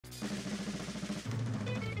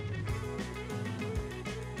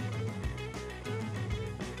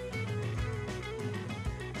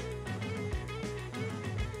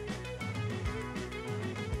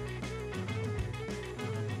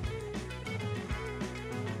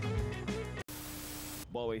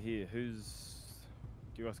while we're here, do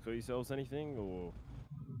you guys call yourselves anything, or?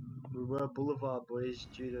 We were Boulevard Boys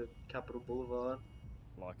due to Capital Boulevard.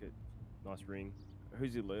 Like it. Nice ring.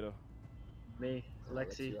 Who's your leader? Me,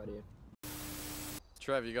 Lexi.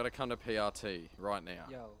 Trev, you gotta come to PRT right now.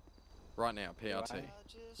 Yo. Right now, PRT.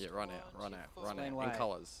 Yeah, right now. In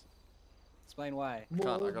colours. Explain why.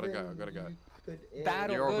 Can't, I gotta go.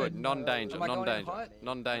 Bad or You're all good. good? Non-danger, Am I going in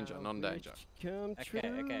non-danger. hot? Non-danger.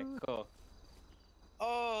 Okay, cool.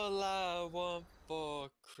 All I want for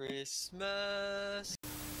Christmas.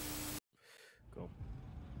 Cool.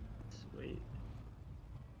 Sweet.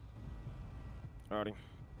 Alrighty.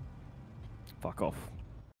 Fuck off.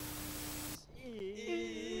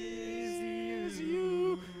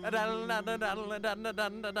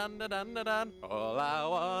 All I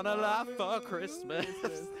wanna laugh for Christmas.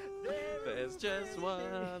 There's just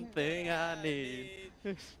one thing I need.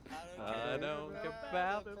 I don't care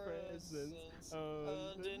about the presents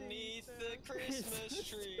underneath the Christmas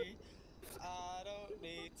tree. I don't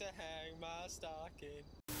need to hang my stocking.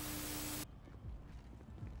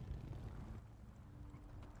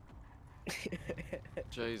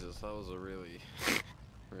 Jesus, that was a really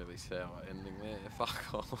sour ending there.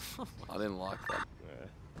 Fuck off. I didn't like that. Yeah.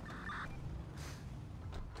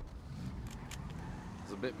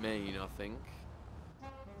 It's a bit mean, I think.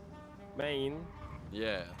 Mean?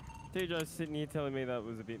 Yeah. TJ's sitting here telling me that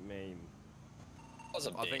was a bit mean.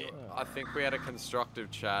 I think we had a constructive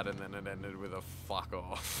chat and then it ended with a fuck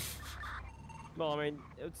off. Well, I mean,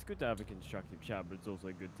 it's good to have a constructive chat, but it's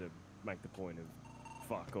also good to make the point of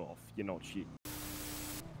fuck off. You're not shit.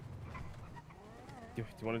 Do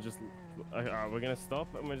you want to just... Alright, we're going to stop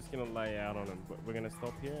and we're just going to lay out on them. We're going to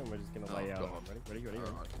stop here and we're just going to lay out on them. Ready?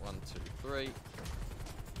 Alright, 1, 2, 3.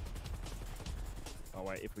 Oh,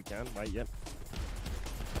 wait, if we can. Wait, yep.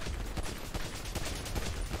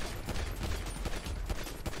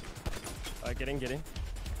 Alright, get in.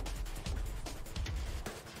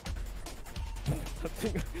 I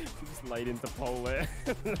think we just laid into pole there.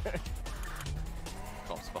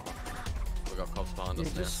 Cops behind. We got cops behind us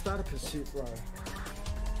now. Just start a pursuit, bro.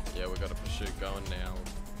 Yeah, we got a pursuit going now.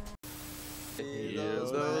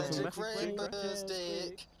 Here's magic rainbow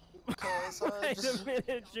stick. Wait a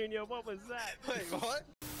minute, Junior, what was that? Wait, what?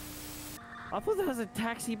 I thought there was a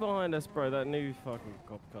taxi behind us, bro. That new fucking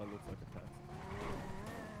cop car looks like a taxi.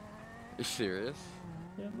 You serious?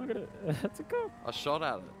 Yeah, look at it. It's a cop. I shot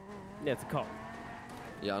at it. Yeah, it's a cop.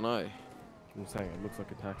 Yeah, I know. I'm saying it looks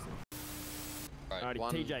like a taxi. Right,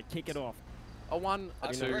 Alrighty, TJ, kick it off. A 1,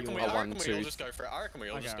 a 2, I reckon we a all 1, 2. just go for it. I reckon we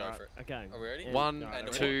all just go for it. Okay. Are we ready? Yeah. 1, No,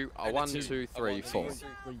 2, a 1, 2, 3, 4.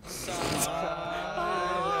 Silent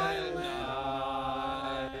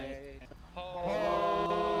night,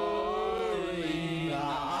 holy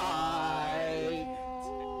night,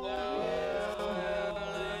 world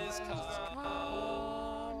is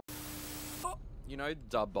come. You know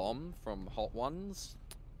Da Bomb from Hot Ones?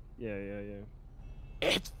 Yeah.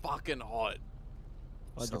 It's fucking hot.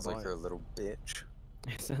 Sounds like you're a little bitch.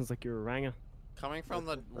 It sounds like you're a ranger. Coming from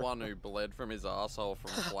the one who bled from his asshole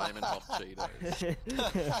from flaming hot Cheetos.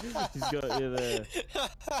 He's got you there.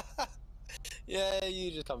 Yeah,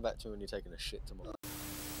 you just come back to me when you're taking a shit tomorrow.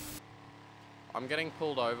 I'm getting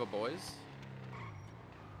pulled over, boys.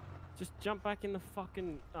 Just jump back in the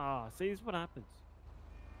fucking... see, this is what happens.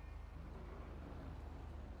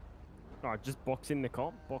 Alright, just box in the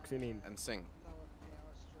cop, box him in. And sing.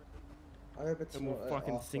 I hope it's And we'll not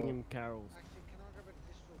fucking after. sing him carols.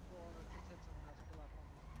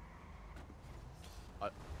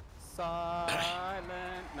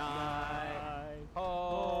 Silent night.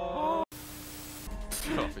 Oh.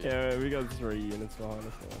 Yeah, we got 3 units behind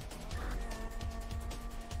us now.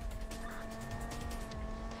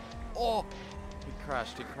 Oh! He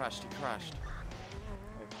crashed.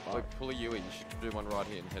 Oh, Wait, pull a Yui. You should do one right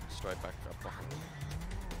here and head straight back up.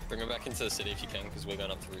 Bring him back into the city if you can, because we're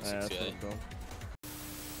going up to Route 68. Cool.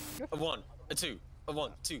 A 1, a 2, a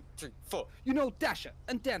 1, 2, 3, 4. You know Dasher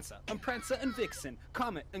and Dancer and Prancer and Vixen,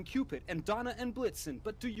 Comet and Cupid and Donna and Blitzen,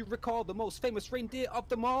 but do you recall the most famous reindeer of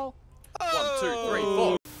them all? 1, 2, 3,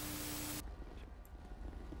 4.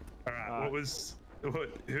 Alright,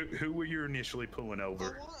 who were you initially pulling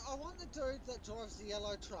over? I want the dude that drives the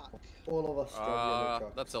yellow truck. All of us drive yellow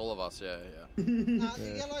trucks. That's all of us, yeah.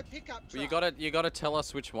 The yellow pickup truck. Well, you gotta tell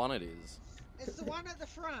us which one it is. It's the one at the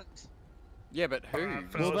front. Yeah, but who?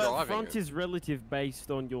 Well, that driving front it? is relative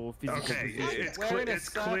based on your physical position. It's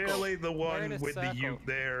clearly the one with the ute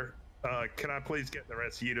there. Can I please get the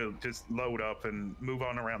rest of you to just load up and move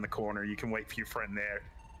on around the corner? You can wait for your friend there.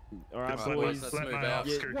 Alright, boys, Let let's move my out.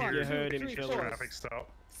 officer You here heard him, finish the fellas. traffic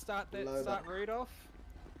stop. Start Load up. Rudolph.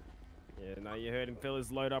 Yeah, no, you heard him,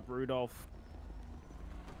 fellas. Load up Rudolph.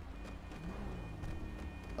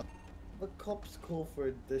 The cops call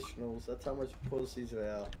for additionals. That's how much pussies are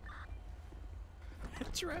out.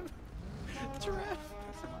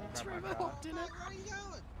 Trevor hopped in it. Where are you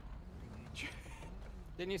going?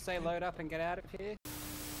 Didn't you say load up and get out of here?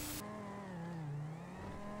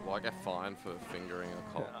 Will I get fined for fingering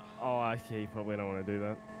a cop? Oh, okay, you probably don't want to do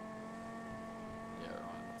that. Yeah, right.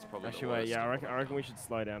 That's probably Actually, the wait, worst yeah, of I what I've reckon we done. should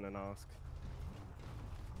slow down and ask.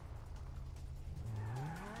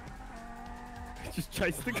 Just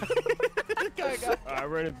chase the guy. Go. Alright,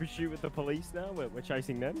 we're in a pursuit with the police now. We're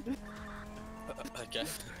chasing them. Okay.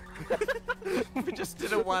 We just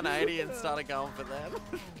did a 180 and started going for them.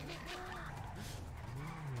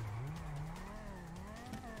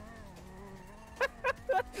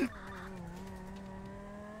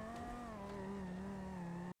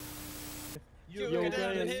 You're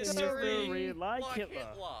gonna in history. like Hitler.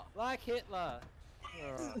 Like Hitler.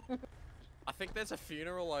 Alright. I think there's a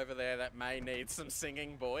funeral over there that may need some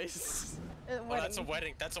singing, boys. Oh, that's a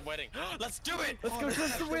wedding. That's a wedding. Let's do it. Let's go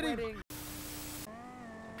to the wedding.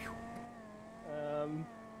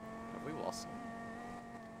 Have we lost them?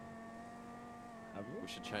 Have We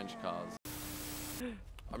should change cars.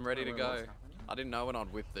 I'm ready to go. I didn't know when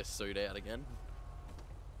I'd whip this suit out again.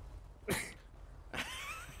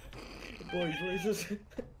 Boys, what is this?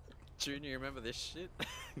 Junior, remember this shit?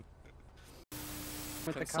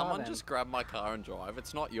 With Can the car, someone then. just grab my car and drive?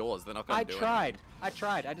 It's not yours. They're not gonna I do tried. anything. I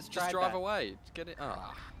tried. I just tried. Just drive that. away. Get it.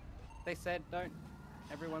 Ah. They said don't.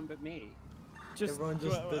 Everyone but me. Just, Everyone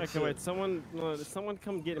just okay, wait. Someone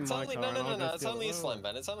come get in It's my only, car. no, and I'll no. go It's steal only it. a slam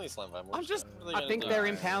van. It's only a slam van. I'm just. I think they're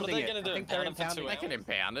impounding What are they it. gonna do? I think they're Impound it for 2 impounding They it. can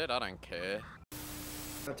impound it. I don't care.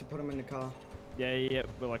 I have to put them in the car. Yeah.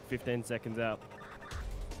 We're like 15 seconds out.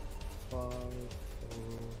 5, 4,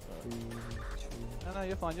 3, 2. No,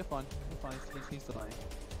 you're fine. He's delaying.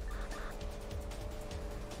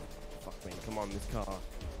 Fuck me. Come on, this car.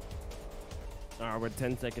 Alright, we're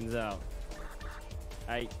 10 seconds out.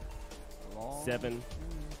 8, 7,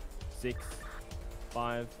 6,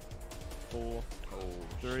 5, 4, Oh,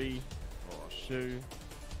 3, 2,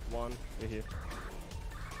 1. We're here.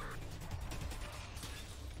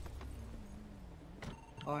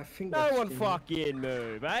 I think No that's one the- fucking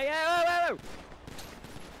move, eh? Hey,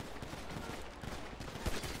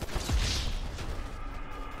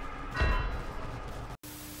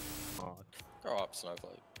 Oh, Grow up,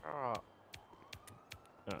 Snowflake. oh.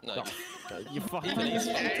 No. No, you fucking Please.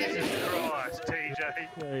 Jesus Christ,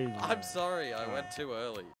 TJ. I'm sorry. I went too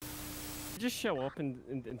early. Just show up and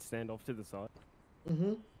stand off to the side.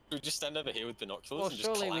 Mm-hmm. We just stand over here with binoculars Well, and just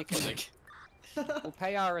surely we clap. can- We'll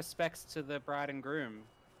pay our respects to the bride and groom.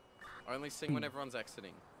 Only sing when everyone's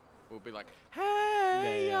exiting. We'll be like,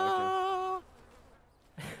 hey Yeah,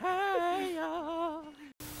 hey Oh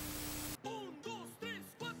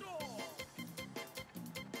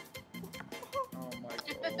my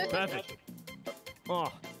god. Perfect.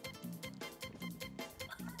 Oh,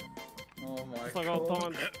 Oh my it's like god. old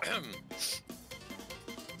times.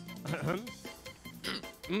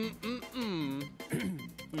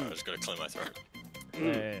 I just gotta clear my throat.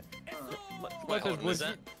 Yeah. Wait, hold on, is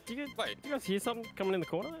that? Do you Wait. guys hear something coming in the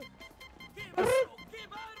corner there?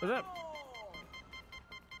 What's that?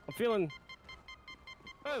 I'm feeling.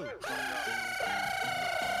 Oh.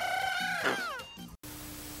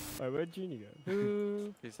 Wait, where'd Junior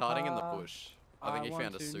go? He's hiding in the bush. I think he found a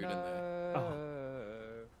want suit to in there. know.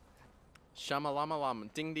 Shamalama lam,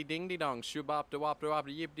 ding ding dong, shoobop de wop de wop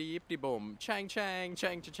de yip de boom, chang chang,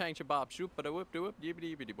 chang cha chang cha bop, shoop ba da whoop de whoop,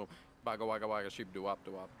 yippity yippity boom, baga waga waga shoop de wop de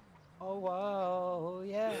wop. Oh whoa,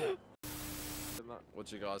 yeah.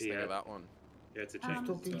 What you guys think of that one? Yeah, it's a Just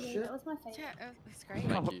talking shit. That was my favourite. Yeah, it's great.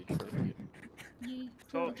 Thank you. You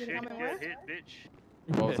Talk clearly did shit, it the get best. hit,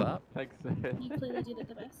 bitch. What was that? Thanks. You clearly did it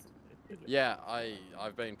the best. Yeah,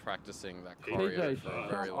 I've been practicing that choreo for a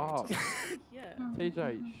very long time. Yeah.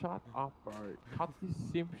 TJ, shut up, bro. Cut this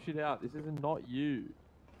simp shit out. This is not you.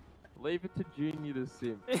 Leave it to Junior to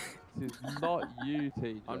simp. This is not you,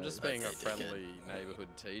 TJ. I'm just being a friendly neighborhood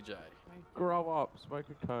TJ. Grow up, smoke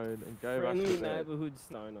a cone, and go back Friendly to bed. neighborhood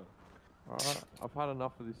stoner. Alright? I've had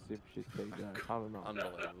enough of this simp shit, TJ. I've had enough.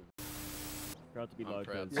 Unbelievable. Proud to be I'm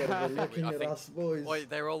local. proud. Yeah, they're looking I at think- us, boys. Oi,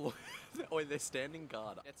 they're all. Oi, they're standing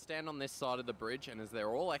guard. Let's stand on this side of the bridge, and as they're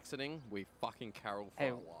all exiting, we fucking carol for Hey,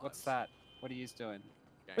 our lives. what's that? What are you doing?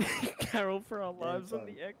 Gang. Carol for our lives on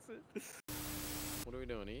time. the exit. What are we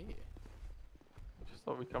doing here? Just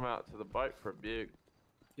thought we'd come out to the boat for a beer.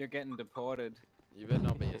 You're getting deported. You better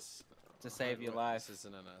not be a. to save your Wait, life. This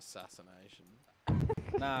isn't an assassination.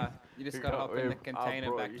 Nah, you just gotta hop in the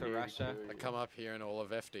container back to Russia. I come up here and all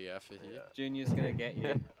of FDF are here. Junior's gonna get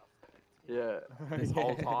you. Yeah, this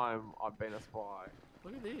whole time I've been a spy.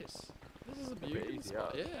 Look at this. This is a bit beauty easier.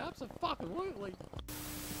 spot. Yeah, absolutely.